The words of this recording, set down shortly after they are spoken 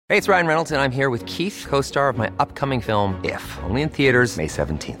Hey, it's Ryan Reynolds, and I'm here with Keith, co-star of my upcoming film, If, only in theaters May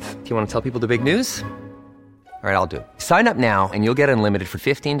 17th. Do you want to tell people the big news? All right, I'll do it. Sign up now and you'll get unlimited for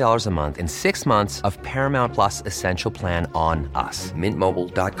 $15 a month and 6 months of Paramount Plus Essential Plan on us.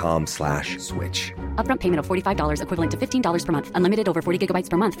 MintMobile.com/switch. Upfront payment of $45 equivalent to $15 per month. Unlimited over 40 gigabytes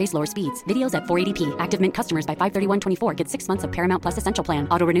per month. Face lower speeds. Videos at 480p. Active Mint customers by 531.24 get 6 months of Paramount Plus Essential Plan.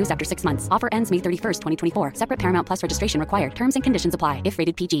 Auto renews after 6 months. Offer ends May 31st, 2024. Separate Paramount Plus registration required. Terms and conditions apply if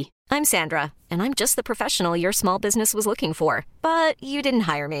rated PG. I'm Sandra, and I'm just the professional your small business was looking for. But you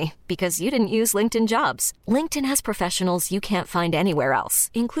didn't hire me because you didn't use LinkedIn Jobs. LinkedIn has professionals you can't find anywhere else,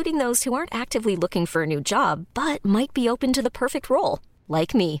 including those who aren't actively looking for a new job, but might be open to the perfect role,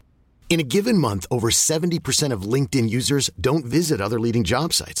 like me. In a given month, over 70% of LinkedIn users don't visit other leading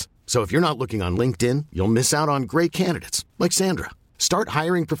job sites. So if you're not looking on LinkedIn, you'll miss out on great candidates like Sandra. Start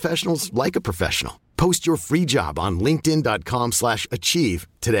hiring professionals like a professional. Post your free job on linkedin.com/achieve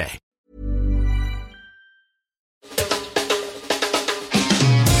today.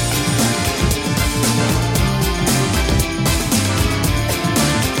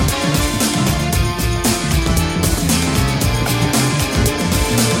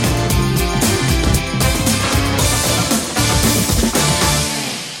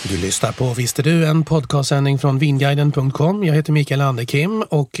 Du lyssnar på Visste du, en podcastsändning från vinguiden.com. Jag heter Mikael Anderkim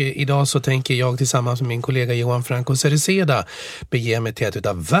och idag så tänker jag tillsammans med min kollega Johan Franco Cereceda bege mig till ett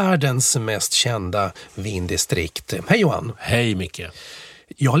av världens mest kända vindistrikt. Hej Johan! Hej Micke!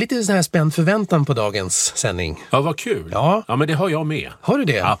 Jag har lite så här spänd förväntan på dagens sändning. Ja, vad kul. Ja, men det har jag med. Har du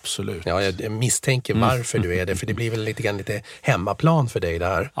det? Absolut. Ja, jag misstänker varför du är det, för det blir väl lite hemmaplan för dig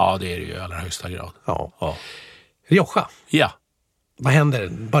där. Ja, det är det ju i allra högsta grad. Ja. Rioja. Ja. Vad händer?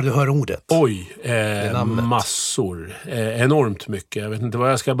 Bara du hör ordet. Oj, massor. Enormt mycket. Jag vet inte var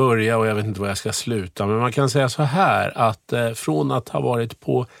jag ska börja och jag vet inte var jag ska sluta. Men man kan säga så här att från att ha varit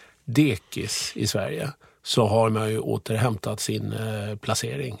på dekis i Sverige så har man ju återhämtat sin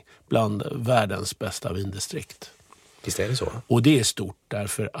placering bland världens bästa vindistrikt. Visst är det så? Och det är stort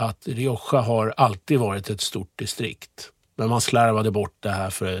därför att Rioja har alltid varit ett stort distrikt. Men man slarvade bort det här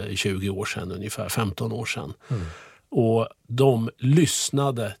för 20 år sedan, ungefär 15 år sedan. Och de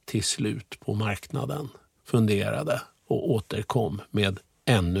lyssnade till slut på marknaden, funderade och återkom med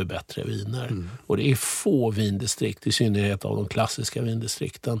ännu bättre viner. Och det är få vindistrikt, i synnerhet av de klassiska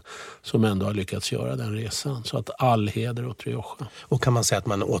vindistrikten, som ändå har lyckats göra den resan. Så att all heder åt Rioja. Och kan man säga att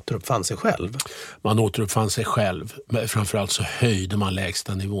man återuppfann sig själv? Man återuppfann sig själv. Men framförallt så höjde man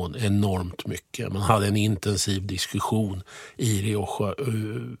lägsta nivån enormt mycket. Man hade en intensiv diskussion i Rioja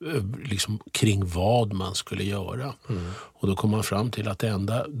liksom kring vad man skulle göra. Och då kom man fram till att det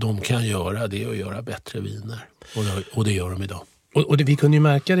enda de kan göra, det är att göra bättre viner. Och det gör de idag. Och vi kunde ju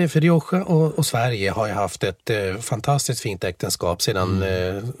märka det, för Rioja och Sverige har ju haft ett fantastiskt fint äktenskap sedan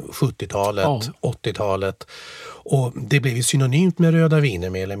 70-talet, 80-talet. Och det blev ju synonymt med röda viner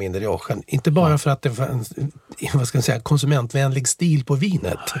mer eller mindre Rioja. Inte bara för att det var en konsumentvänlig stil på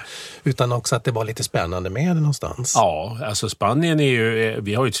vinet, utan också att det var lite spännande med det någonstans. Ja, alltså Spanien är ju,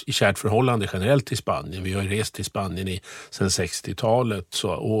 vi har ju ett kärt förhållande generellt till Spanien. Vi har ju rest till Spanien sedan 60-talet.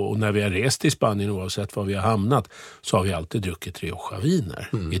 Och när vi har rest till Spanien, oavsett var vi har hamnat, så har vi alltid druckit Rioja-viner.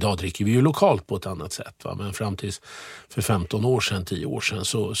 Idag dricker vi ju lokalt på ett annat sätt. Va? Men fram tills för 15 år sedan, 10 år sedan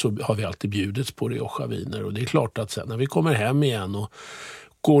så har vi alltid bjudits på Rioja-viner. Och det är klart att sen när vi kommer hem igen och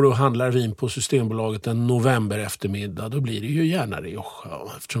går och handlar vin på Systembolaget en november eftermiddag, då blir det ju gärna Rioja,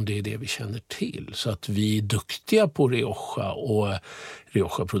 eftersom det är det vi känner till. Så att vi är duktiga på Rioja, och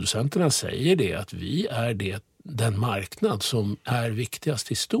Rioja-producenterna säger det, att vi är den marknad som är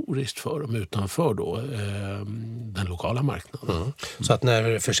viktigast historiskt för dem, utanför då den lokala marknaden. Så att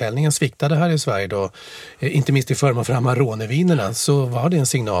när försäljningen sviktade här i Sverige då, inte minst i förma för Amarone-vinerna, så var det en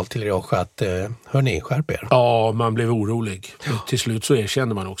signal till Rioja att hörni, skärp er. Ja, man blev orolig. Till slut så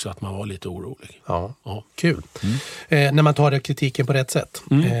erkände man också att man var lite orolig. Ja. Kul. När man tar kritiken på rätt sätt.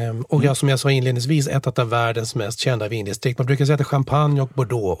 Och som jag sa inledningsvis, ett av världens mest kända vindistrikt. Man brukar säga att Champagne och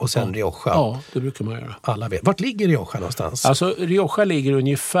Bordeaux och sen Rioja. Ja, det brukar man göra. Alla vet. Vart ligger Rioja någonstans? Alltså Rioja ligger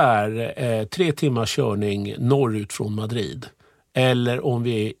ungefär 3 timmars körning norrut från Madrid. Eller om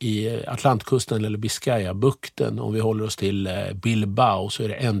vi är i Atlantkusten eller Biscaya-bukten, om vi håller oss till Bilbao, så är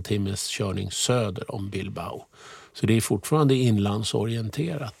det 1 timmes körning söder om Bilbao. Så det är fortfarande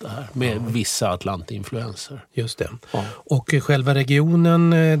inlandsorienterat det här, med vissa atlantinfluenser. Just det. Ja. Och själva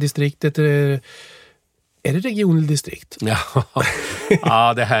regionen, distriktet, Är det region eller distrikt?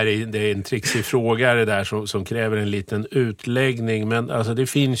 Ja, det är en trixig fråga det där som kräver en liten utläggning. Men alltså, det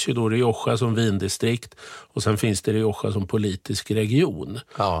finns ju då Rioja som vindistrikt och sen finns det Rioja som politisk region.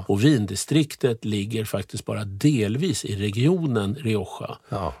 Ja. Och vindistriktet ligger faktiskt bara delvis i regionen Rioja.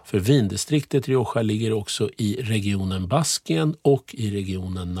 Ja. För vindistriktet Rioja ligger också i regionen Baskien och i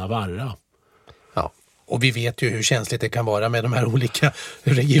regionen Navarra. Och vi vet ju hur känsligt det kan vara med de här olika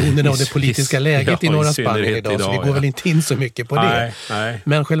regionerna och det politiska läget i norra Spanien idag. Så vi går väl inte in så mycket på det. Nej.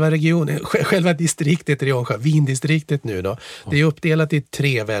 Men själva regionen, själva distriktet Rioja, vindistriktet nu då, det är uppdelat i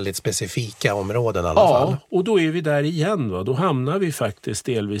 3 väldigt specifika områden i alla fall. Ja, och då är vi där igen. Då hamnar vi faktiskt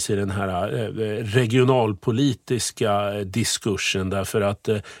delvis i den här regionalpolitiska diskursen. Därför att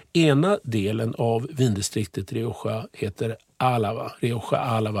ena delen av vindistriktet Rioja heter Álava, Rioja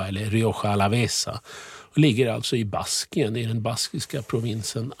Álava eller Rioja Alavesa. Och ligger alltså i Baskien, i den baskiska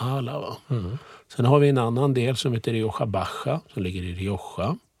provinsen Álava. Sen har vi en annan del som heter Rioja Baja som ligger i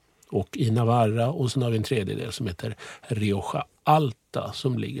Rioja och i Navarra. Och sen har vi en tredje del som heter Rioja Alta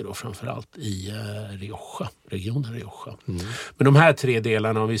som ligger då framförallt i Rioja, regionen Rioja. Men de här 3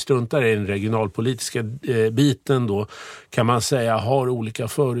 delarna, om vi struntar i den regionalpolitiska biten då, kan man säga har olika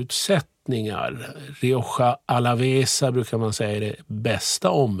förutsättningar. Rioja Alavesa brukar man säga är det bästa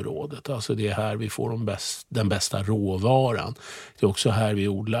området. Alltså det är här vi får den bästa råvaran. Det är också här vi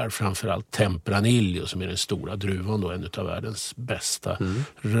odlar framförallt Tempranillo som är den stora druvan då, en av världens bästa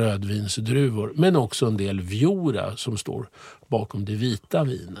rödvinsdruvor. Men också en del Viura som står bakom det vita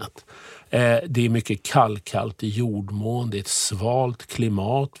vinet. Det är mycket kallt i jordmån, det är ett svalt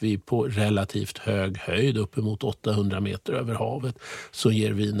klimat, vi är på relativt hög höjd, uppemot 800 meter över havet, så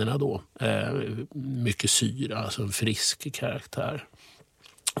ger vinerna då mycket syra, alltså en frisk karaktär.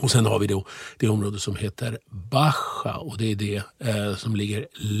 Och sen har vi då det område som heter Baja och det är det som ligger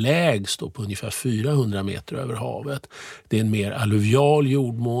lägst då på ungefär 400 meter över havet. Det är en mer alluvial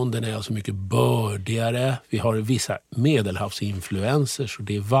jordmån, den är alltså mycket bördigare. Vi har vissa medelhavsinfluenser så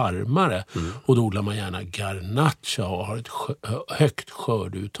det är varmare och då odlar man gärna garnacha och har ett högt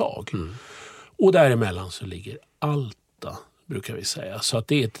skördeuttag. Och däremellan så ligger Alta brukar vi säga. Så att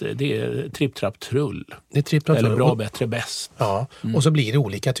det är tripp, trapp, trull. Det är tripp, trapp, eller bra, bättre, bäst. Ja, och så blir det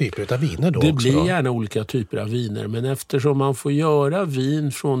olika typer av viner då det också. Det blir gärna olika typer av viner, men eftersom man får göra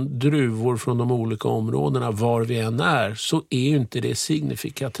vin från druvor från de olika områdena var vi än är, så är ju inte det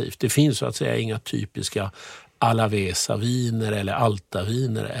signifikativt. Det finns så att säga inga typiska Alavesa-viner eller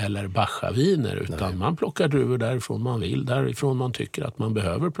Alta-viner eller Baja-viner, utan man plockar druvor därifrån man vill, därifrån man tycker att man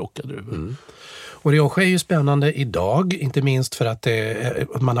behöver plocka druvor. Och Rioja är ju spännande idag, inte minst för att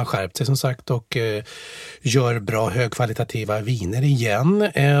man har skärpt sig som sagt och gör bra högkvalitativa viner igen.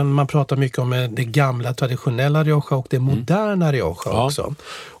 Man pratar mycket om det gamla traditionella Rioja och det moderna Rioja också.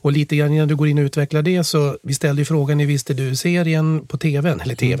 Och lite grann innan du går in och utvecklar det så vi ställde ju frågan i Visste du-serien på tvn,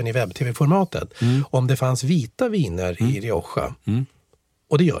 eller tvn i webb-tv-formatet, om det fanns vita viner i Rioja.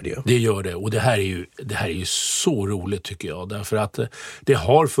 Och det gör det ju. Det gör det. Och det här är ju så roligt tycker jag. Därför att det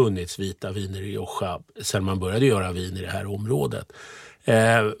har funnits vita viner i Rioja sedan man började göra vin i det här området.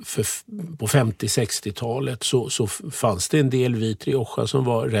 På 50-60-talet så fanns det en del vit Rioja som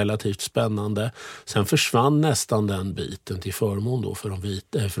var relativt spännande. Sen försvann nästan den biten till förmån då för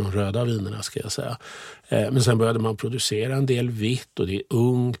de röda vinerna ska jag säga. Men sen började man producera en del vitt och det är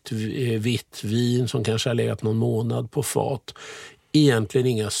ungt vitt vin som kanske har legat någon månad på fat. Egentligen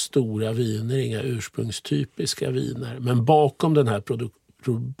inga stora viner, inga ursprungstypiska viner. Men bakom den här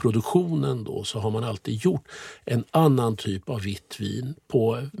produktionen då så har man alltid gjort en annan typ av vitt vin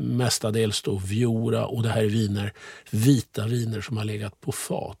på mestadels då Viura, och det här är vita viner som har legat på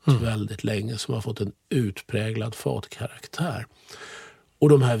fat väldigt länge, som har fått en utpräglad fatkaraktär. Och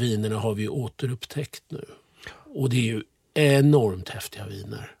de här vinerna har vi återupptäckt nu. Och det är ju enormt häftiga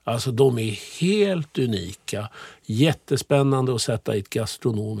viner. Alltså de är helt unika. Jättespännande att sätta i ett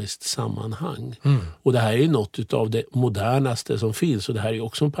gastronomiskt sammanhang. Och det här är något av det modernaste som finns. Och det här är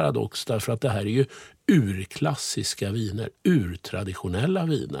också en paradox därför att det här är ju urklassiska viner. Urtraditionella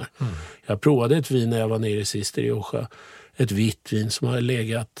viner. Jag provade ett vin när jag var nere sist i Rioja. Ett vitt vin som har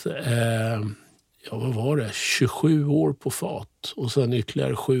legat... vad var det? 27 år på fat och sen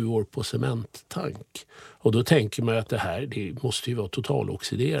ytterligare 7 år på cementtank. Och då tänker man att det måste ju vara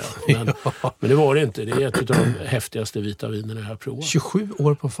totaloxiderat. Men det var det inte. Det är ett av de häftigaste vita vinerna jag har provat. 27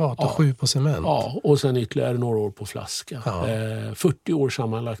 år på fat och 7 på cement? Ja, och sen ytterligare några år på flaska. 40 år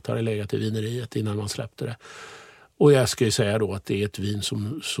sammanlagt har det legat i vineriet innan man släppte det. Och jag ska ju säga då att det är ett vin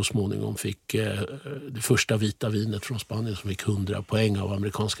som så småningom fick det första vita vinet från Spanien som fick 100 poäng av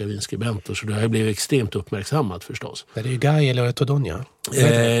amerikanska vinskribenter. Så det har blivit extremt uppmärksammat förstås. Det är ju Gai eller Tordonia?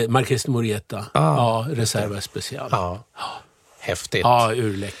 Marqués de Murieta. Ja, Reserva Especial. Ja. Häftigt. Ja,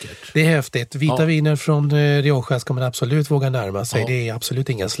 urläckert. Det är häftigt. Vita viner från Rioja ska man absolut våga närma sig. Det är absolut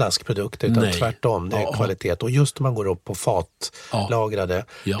inga slaskprodukter utan tvärtom. Det är kvalitet. Och just när man går upp på fatlagrade,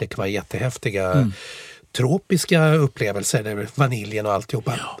 det kan vara jättehäftiga tropiska upplevelser, där vaniljen och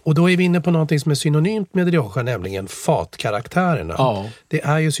alltihopa. Ja. Och då är vi inne på någonting som är synonymt med Rioja, nämligen fatkaraktärerna. Ja. Det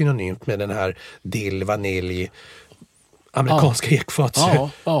är ju synonymt med den här dill, vanilj, amerikanska ekfat.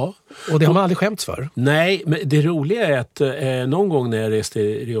 Ja. Och det har man aldrig skämts för. Nej, men det roliga är att någon gång när jag reste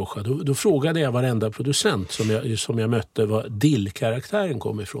i Rioja då frågade jag varenda producent som jag mötte var dill-karaktären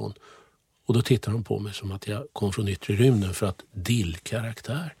kom ifrån. Och då tittade de på mig som att jag kom från yttre rymden för att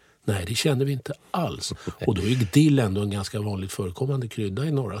dill-karaktär. Nej, det kände vi inte alls. Och då är dill ändå en ganska vanligt förekommande krydda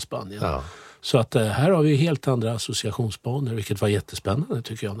i norra Spanien. Ja. Så att här har vi helt andra associationsbanor, vilket var jättespännande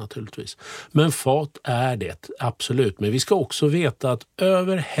tycker jag naturligtvis. Men fat är det, absolut. Men vi ska också veta att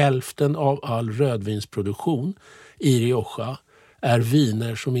över hälften av all rödvinsproduktion i Rioja är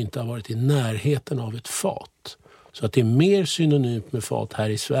viner som inte har varit i närheten av ett fat. Så att det är mer synonymt med fat här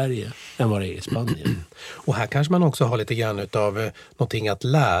i Sverige än vad det är i Spanien. Och här kanske man också har lite grann av någonting att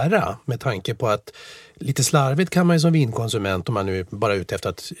lära med tanke på att lite slarvigt kan man ju som vinkonsument, om man nu bara är ute efter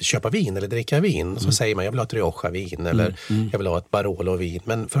att köpa vin eller dricka vin, så säger man jag vill ha ett Rioja-vin eller jag vill ha ett Barolo-vin,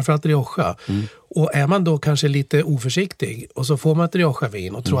 men framförallt Rioja. Och är man då kanske lite oförsiktig och så får man ett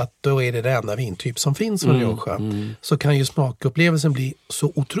Rioja-vin och tror att då är det enda vintyp som finns från Rioja, så kan ju smakupplevelsen bli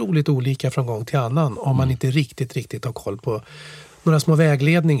så otroligt olika från gång till annan om man inte riktigt har koll på några små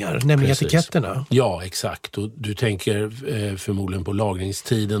vägledningar, nämligen etiketterna. Ja, exakt. Och du tänker förmodligen på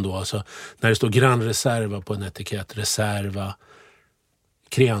lagringstiden då. Alltså, när det står Gran Reserva på en etikett, Reserva,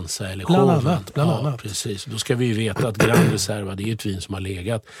 Crianza eller Bland annat. Precis. Då ska vi ju veta att Gran Reserva, det är ett vin som har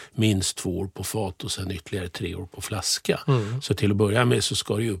legat minst 2 år på fat och sen ytterligare 3 år på flaska. Så till att börja med så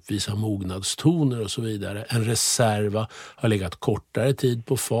ska det ju uppvisa mognadstoner och så vidare. En Reserva har legat kortare tid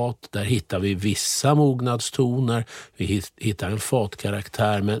på fat. Där hittar vi vissa mognadstoner. Vi hittar en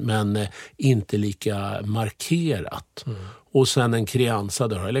fatkaraktär men inte lika markerat. Och sen en Crianza,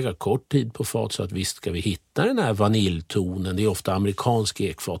 där har jag legat kort tid på fat, så att visst ska vi hitta den här vaniljtonen. Det är ofta amerikansk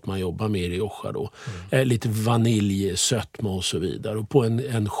ekfat man jobbar med i Rioja då. Lite vaniljsötma och så vidare. Och på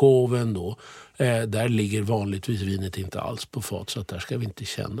en Joven då, där ligger vanligtvis vinet inte alls på fat, så att där ska vi inte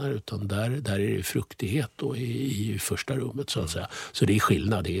känna, utan där är det fruktighet då i första rummet så att säga. Så det är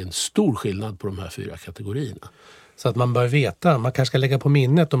skillnad, det är en stor skillnad på de här 4 kategorierna. Så att man bör veta, man kanske ska lägga på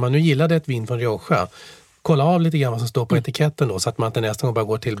minnet, om man nu gillade ett vin från Rioja, kolla av lite grann vad som står på etiketten då, så att man inte nästa gång bara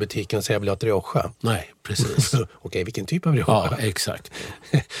går till butiken och säger jag vill ha ett Rioja. Nej, precis. Okej, vilken typ av Rioja? Ja, exakt.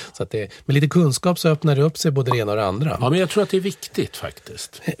 Så att med lite kunskap så öppnar det upp sig både det ena och det andra. Ja, men jag tror att det är viktigt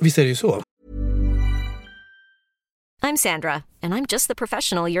faktiskt. Visst är det ju så. I'm Sandra, and I'm just the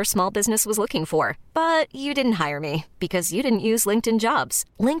professional your small business was looking for. But you didn't hire me because you didn't use LinkedIn Jobs.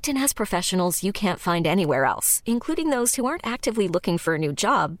 LinkedIn has professionals you can't find anywhere else, including those who aren't actively looking for a new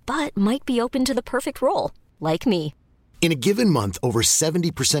job, but might be open to the perfect role, like me. In a given month, over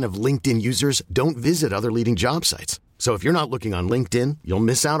 70% of LinkedIn users don't visit other leading job sites. So if you're not looking on LinkedIn, you'll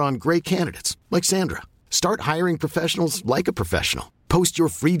miss out on great candidates like Sandra. Start hiring professionals like a professional. Post your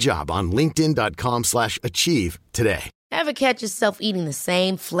free job on linkedin.com/achieve today. Ever catch yourself eating the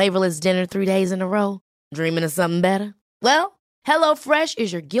same flavorless dinner 3 days in a row? Dreaming of something better? Well, HelloFresh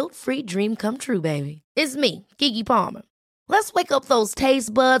is your guilt-free dream come true, baby. It's me, Keke Palmer. Let's wake up those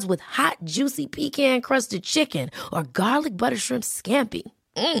taste buds with hot, juicy pecan-crusted chicken or garlic butter shrimp scampi.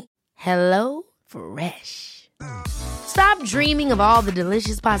 Hello Fresh. Stop dreaming of all the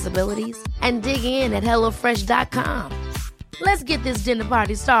delicious possibilities and dig in at HelloFresh.com. Let's get this dinner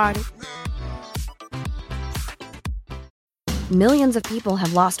party started. Millions of people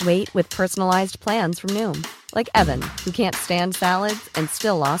have lost weight with personalized plans from Noom. Like Evan, who can't stand salads and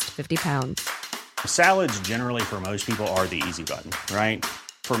still lost 50 pounds. Salads generally for most people are the easy button, right?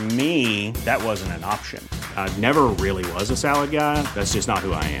 For me, that wasn't an option. I never really was a salad guy. That's just not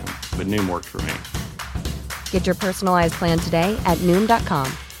who I am. But Noom worked for me. Get your personalized plan today at Noom.com.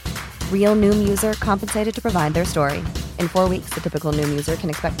 Real Noom user compensated to provide their story. In 4 weeks, the typical Noom user can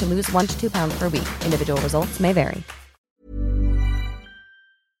expect to lose 1 to 2 pounds per week. Individual results may vary.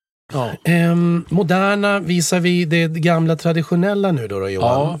 Ja. Moderna visar vi det gamla traditionella nu då Johan?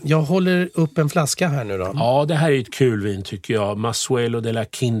 Ja. Jag håller upp en flaska här nu då. Ja, det här är ett kul vin tycker jag. Masuelo de la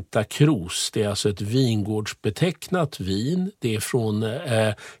Quinta Cruz. Det är alltså ett vingårdsbetecknat vin. Det är från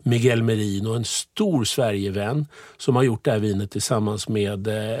Miguel Merino, en stor Sverigevän som har gjort det här vinet tillsammans med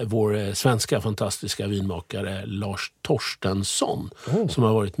vår svenska fantastiska vinmakare Lars Torstensson som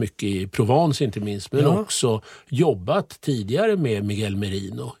har varit mycket i Provence inte minst, men också jobbat tidigare med Miguel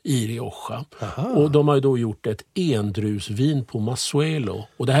Merino i Rioja. Och de har ju då gjort ett endrusvin på Masuelo.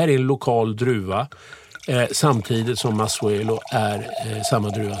 Och det här är en lokal druva samtidigt som Masuelo är samma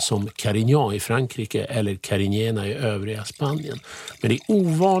druva som Carignan i Frankrike eller Carignana i övriga Spanien. Men det är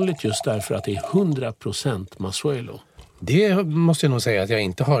ovanligt just därför att det är 100% Masuelo. Det måste jag nog säga att jag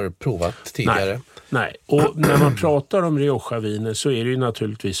inte har provat tidigare. Nej. Och när man pratar om Rioja-viner så är det ju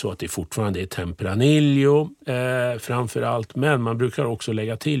naturligtvis så att det fortfarande är Tempranillo framför allt. Men man brukar också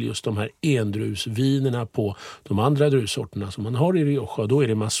lägga till just de här endrusvinerna på de andra druvsorterna som man har i Rioja. Då är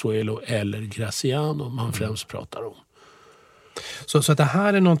det Masuelo eller Graciano man främst pratar om. Så det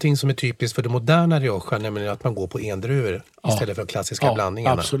här är någonting som är typiskt för det moderna Rioja, nämligen att man går på endruvor istället för klassiska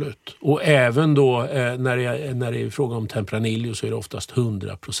blandningarna. Absolut. Och även då när det är fråga om Tempranillo så är det oftast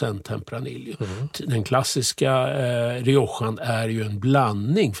 100% Tempranillo. Den klassiska Riojan är ju en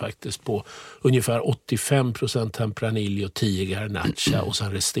blandning faktiskt på ungefär 85% Tempranillo, 10 Garnacha och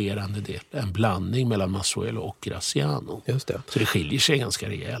sen resterande del. En blandning mellan Masuelo och Graciano. Just det. Så det skiljer sig ganska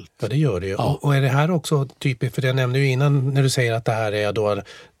rejält. Ja, det gör det ju. Ja. Och är det här också typiskt, för jag nämnde ju innan när du säger att det här är då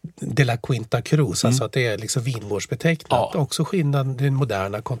de la Quinta Cruz, alltså att det är liksom vingårdsbetecknat. Ja. Också skillnaden den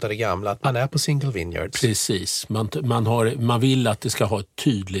moderna kontra det gamla, att man är på single vineyards. Precis, man vill att det ska ha ett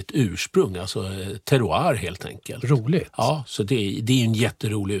tydligt ursprung, alltså terroir helt enkelt. Roligt. Ja, så det är en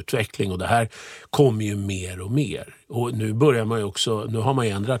jätterolig utveckling och det här kommer ju mer och mer. Och nu börjar man ju också, nu har man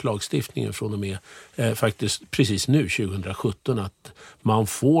ju ändrat lagstiftningen från och med faktiskt precis nu 2017 att man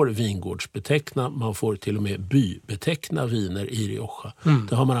får vingårdsbeteckna, man får till och med bybeteckna viner i Rioja.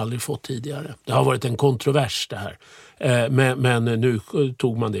 Det har man aldrig fått tidigare. Det har varit en kontrovers det här. Men nu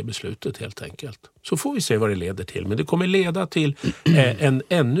tog man det beslutet helt enkelt. Så får vi se vad det leder till. Men det kommer leda till en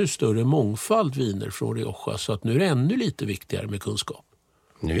ännu större mångfald viner från Rioja så att nu är det ännu lite viktigare med kunskap.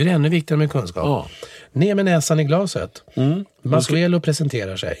 Nu är det ännu viktigare med kunskap. Ja. Ner med näsan i glaset. Masuelo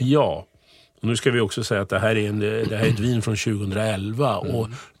presenterar sig. Ja. Och nu ska vi också säga att det här är ett vin från 2011 och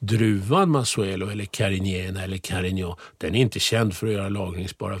druvan Masuelo eller Carignana eller Carignan, den är inte känd för att göra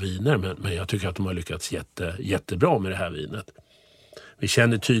lagringsbara viner men jag tycker att de har lyckats jättebra med det här vinet. Vi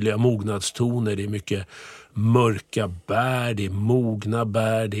känner tydliga mognadstoner, det är mycket mörka bär, det är mogna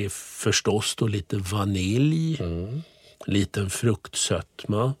bär, det är förstås då lite vanilj, liten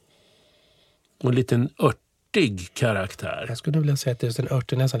fruktsötma och en liten karaktär. Jag skulle vilja säga att det är en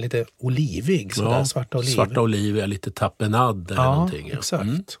ört nästan lite olivig. Sådär, svarta oliver. Svarta oliver, lite tapenad eller någonting. Ja,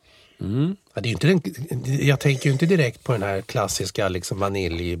 exakt. Ja, det är inte jag tänker ju inte direkt på den här klassiska liksom,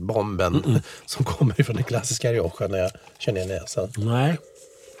 vaniljbomben som kommer från den klassiska Rioja när jag känner näsan. Nej.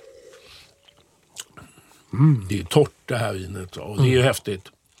 Det är ju torrt det här vinet och det är ju häftigt.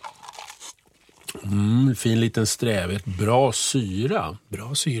 Fin liten strävhet, bra syra.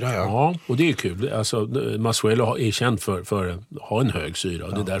 Bra syra, ja. Och det är kul. Alltså, Masuelo är känd för att ha en hög syra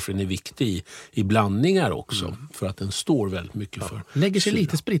och det är därför den är viktig i blandningar också. För att den står väldigt mycket för lägger sig syra.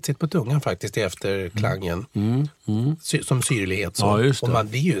 Lite spritsigt på tungan faktiskt efter klangen. Som syrlighet. Så. Ja, just det. Och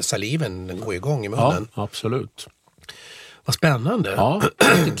det är ju saliven går igång i munnen. Ja, absolut. Vad spännande. Ja,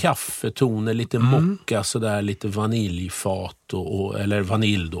 lite kaffetoner, lite mocka, sådär, lite vaniljfat eller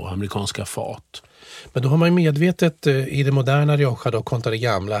vanilj då, amerikanska fat. Men då har man ju medvetet i det moderna Rioja då kontra det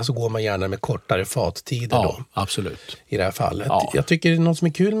gamla så går man gärna med kortare fattider då. Ja, absolut. I det här fallet. Ja. Jag tycker det är något som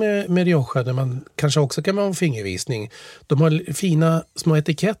är kul med Rioja där man kanske också kan ha en fingervisning. De har fina små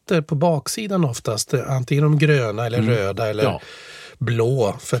etiketter på baksidan oftast, antingen de gröna eller röda eller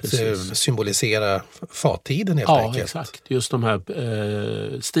blå för att symbolisera fattiden helt enkelt. Ja, exakt. Just de här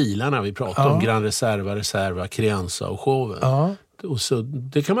stilarna vi pratar om, Gran Reserva, Crianza och Chauve. Ja. Och så,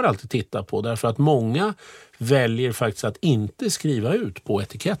 det kan man alltid titta på därför att många väljer faktiskt att inte skriva ut på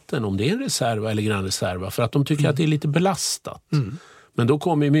etiketten om det är en Reserva eller Gran Reserva för att de tycker att det är lite belastat. Men då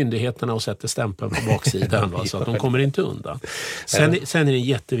kommer myndigheterna och sätter stämpeln på baksidan så att de kommer inte undan. Sen är det en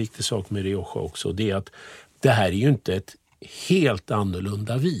jätteviktig sak med Rioja också, det är att det här är ju inte ett helt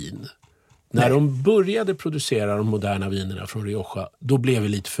annorlunda vin. När de började producera de moderna vinerna från Rioja, då blev vi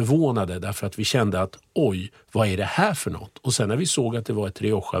lite förvånade därför att vi kände att oj, vad är det här för något? Och sen när vi såg att det var ett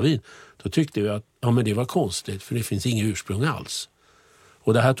Rioja-vin, då tyckte vi att men det var konstigt för det finns inget ursprung alls.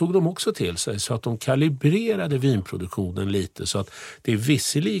 Och det här tog de också till sig så att de kalibrerade vinproduktionen lite så att det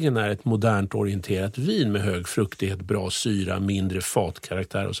visserligen är ett modernt orienterat vin med hög fruktighet, bra syra, mindre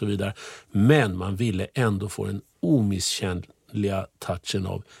fatkaraktär och så vidare. Men man ville ändå få en omisskännliga touchen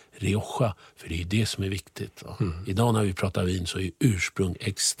av Rioja, för det är det som är viktigt. Idag när vi pratar vin så är ursprung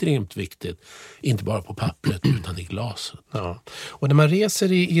extremt viktigt, inte bara på pappret utan i glaset. Ja. Och när man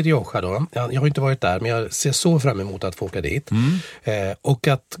reser i Rioja då, jag har inte varit där men jag ser så fram emot att få åka dit. Och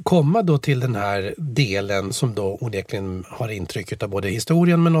att komma då till den här delen som då onekligen har intryck av både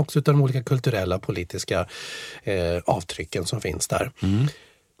historien men också av de olika kulturella politiska avtrycken som finns där.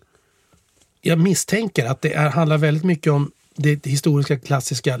 Jag misstänker att det handlar väldigt mycket om det historiska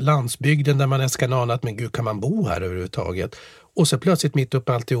klassiska landsbygden där man nästan anat, men gud, kan man bo här överhuvudtaget? Och så plötsligt mitt upp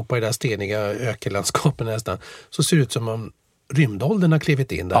alltihopa i det där steniga ökenlandskapen nästan, så ser det ut som om rymdåldern har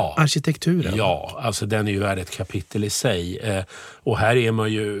klivit in där. Ja. Arkitekturen. Ja, alltså den är ju värd ett kapitel i sig. Och här är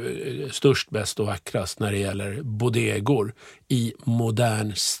man ju störst, bäst och vackrast när det gäller bodegor i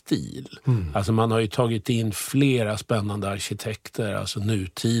modern stil. Alltså man har ju tagit in flera spännande arkitekter, alltså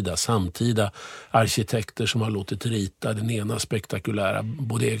nutida, samtida arkitekter som har låtit rita den ena spektakulära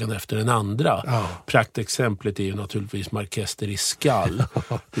bodegan efter den andra. Praktexemplet är ju naturligtvis Marqués de Riscal.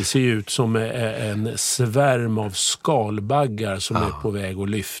 Det ser ju ut som en svärm av skalbaggar som är på väg att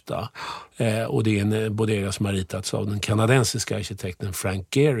lyfta. Och det är en bodega som har ritats av den kanadensiska arkitekten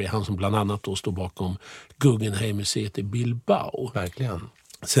Frank Gehry, han som bland annat då står bakom Guggenheim-museet i Bilbao. Verkligen.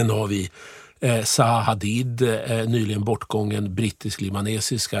 Sen har vi Zaha Hadid, nyligen bortgången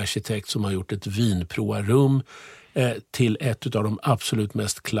brittisk-libanesisk arkitekt som har gjort ett vinprovarum till ett av de absolut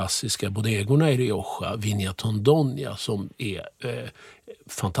mest klassiska bodegorna i Rioja, Viña Tondonia, som är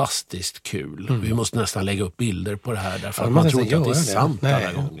fantastiskt kul. Vi måste nästan lägga upp bilder på det här därför att man tror inte att det är sant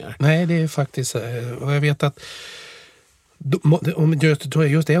alla gånger. Nej, det är faktiskt, och jag vet att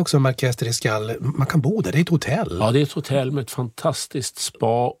just det är också Marqués de Riscal, man kan bo där, det är ett hotell. Ja, det är ett hotell med ett fantastiskt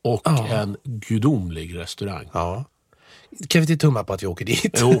spa och en gudomlig restaurang. Ja. Kan vi inte tumma på att vi åker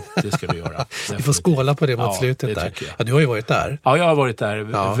dit? Jo, det ska vi göra. Vi får skåla på det mot slutet där. Ja, du har ju varit där. Ja, jag har varit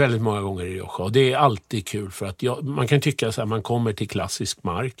där väldigt många gånger i Rioja. Och det är alltid kul för att man kan tycka att man kommer till klassisk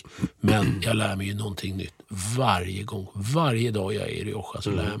mark, men jag lär mig ju någonting nytt varje gång. Varje dag jag är i Rioja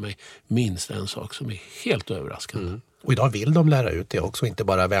så lär jag mig minst en sak som är helt överraskande. Och idag vill de lära ut det också, inte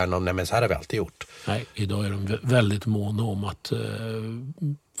bara värna om det, men så här har vi alltid gjort. Nej, idag är de väldigt måna om att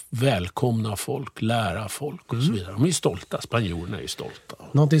välkomna folk, lära folk och så vidare. De är stolta, spanjorerna är stolta.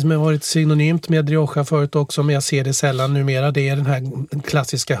 Någonting som har varit synonymt med Rioja förut också, men jag ser det sällan numera, det är den här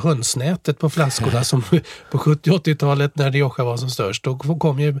klassiska hönsnätet på flaskorna som på 70-80-talet när Rioja var som störst. Då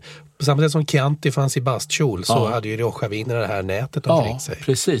kom ju, på samma sätt som Chianti fanns i bastkjol, så hade ju Rioja-vinerna det här nätet omkring sig. Ja,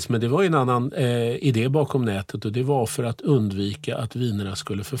 precis. Men det var en annan idé bakom nätet, och det var för att undvika att vinerna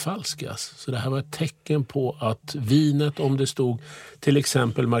skulle förfalskas. Så det här var ett tecken på att vinet, om det stod till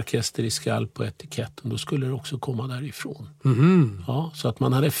exempel Marqués de Riscal på etiketten, då skulle det också komma därifrån. Ja, så att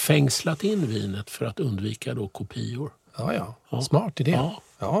man hade fängslat in vinet för att undvika då kopior. Ja. Smart idé.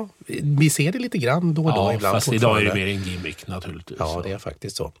 Ja, vi ser det lite grann då och då ibland. Fast idag är det mer en gimmick naturligtvis. Ja, det är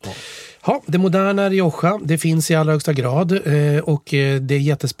faktiskt så. Ja, det moderna Rioja, det finns i allra högsta grad och det är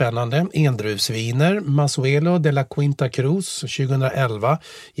jättespännande. Endruvsviner, Masuelo de la Quinta Cruz 2011.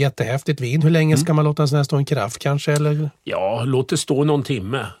 Jättehäftigt vin. Hur länge ska man låta en sån här stå en kraft kanske? Eller? Ja, låt det stå någon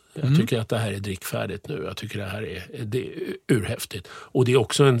timme. Jag tycker att det här är drickfärdigt nu. Jag tycker det här är urhäftigt. Och det är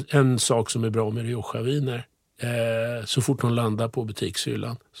också en sak som är bra med Rioja-viner. Så fort de landar på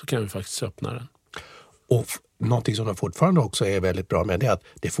butikshyllan så kan vi faktiskt öppna den. Och någonting som de fortfarande också är väldigt bra med, det är att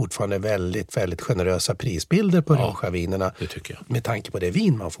det är fortfarande väldigt, väldigt generösa prisbilder på Rioja-vinerna. Det tycker jag. Med tanke på det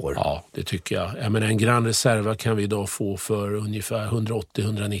vin man får. Ja, det tycker jag. Jag menar, en Gran Reserva kan vi idag få för ungefär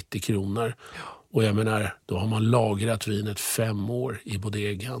 180-190 kronor. Och jag menar, då har man lagrat vinet 5 år i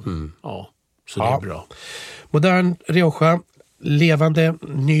bodegan. Ja, så det är bra. Modern Rioja. Levande,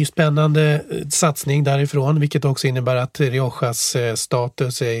 ny spännande satsning därifrån, vilket också innebär att Riojas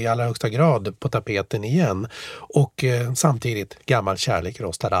status är i allra högsta grad på tapeten igen. Och samtidigt, gammal kärlek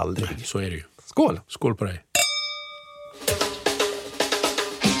rostar aldrig. Nej, så är det ju. Skål! Skål på dig!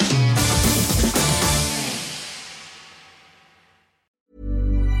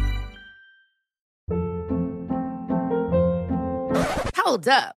 Hold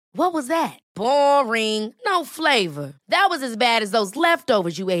up. What was that? Boring. No flavor. That was as bad as those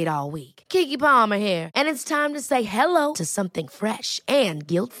leftovers you ate all week. Keke Palmer here, and it's time to say hello to something fresh and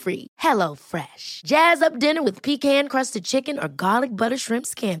guilt-free. Hello Fresh. Jazz up dinner with pecan-crusted chicken or garlic butter shrimp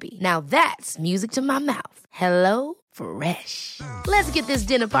scampi. Now that's music to my mouth. Hello Fresh. Let's get this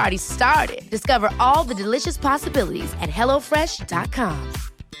dinner party started. Discover all the delicious possibilities at HelloFresh.com.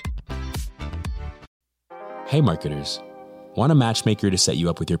 Hey marketers, want a matchmaker to set you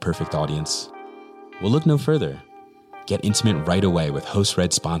up with your perfect audience? Well, look no further. Get intimate right away with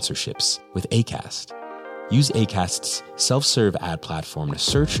host-read sponsorships with Acast. Use Acast's self-serve ad platform to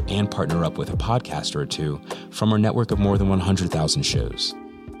search and partner up with a podcaster or two from our network of more than 100,000 shows.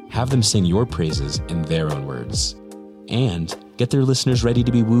 Have them sing your praises in their own words. And get their listeners ready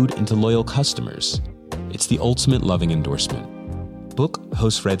to be wooed into loyal customers. It's the ultimate loving endorsement. Book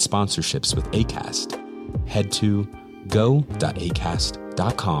host-read sponsorships with Acast. Head to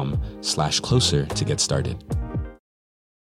go.acast.com/closer to get started.